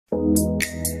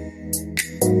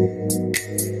We are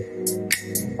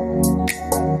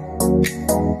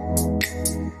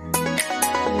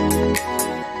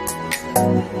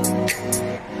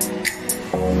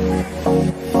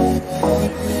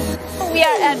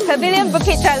at Pavilion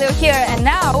Bukit Jalil here, and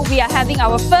now we are having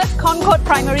our first Concord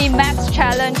Primary Maths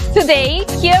Challenge. Today,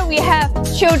 here we have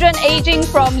children aging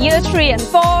from Year 3 and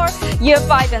 4, Year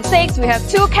 5 and 6. We have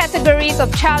two categories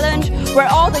of challenge where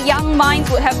all the young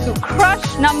minds would have to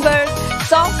crush numbers,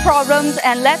 solve problems,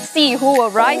 and let's see who will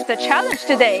rise the challenge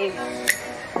today.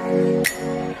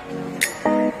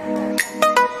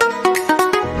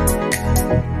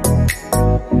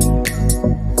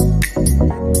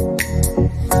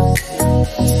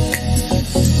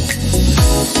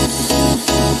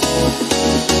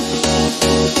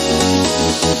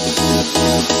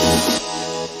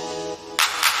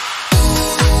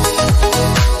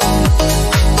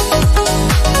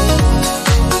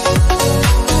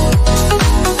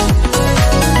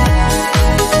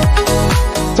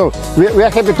 So, we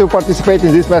are happy to participate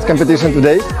in this math competition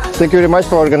today. Thank you very much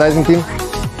for organizing, team.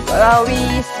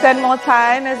 We spend more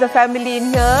time as a family in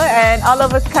here, and all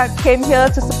of us came here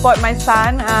to support my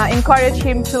son, encourage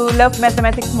him to love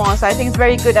mathematics more. So I think it's a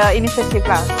very good initiative.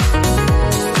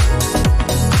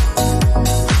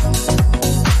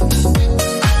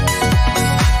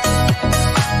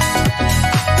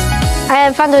 I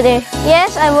had fun today.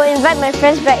 Yes, I will invite my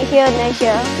friends back here next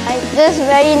year. I'm just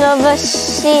very nervous to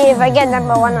see if I get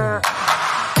number 1 or not.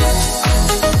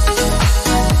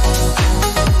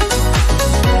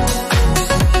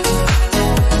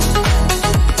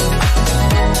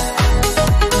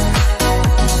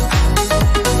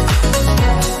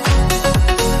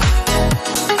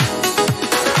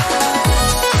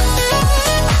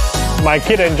 My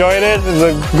kid enjoyed it. It's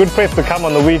a good place to come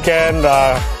on the weekend.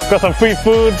 Got some free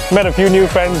food, met a few new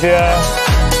friends here.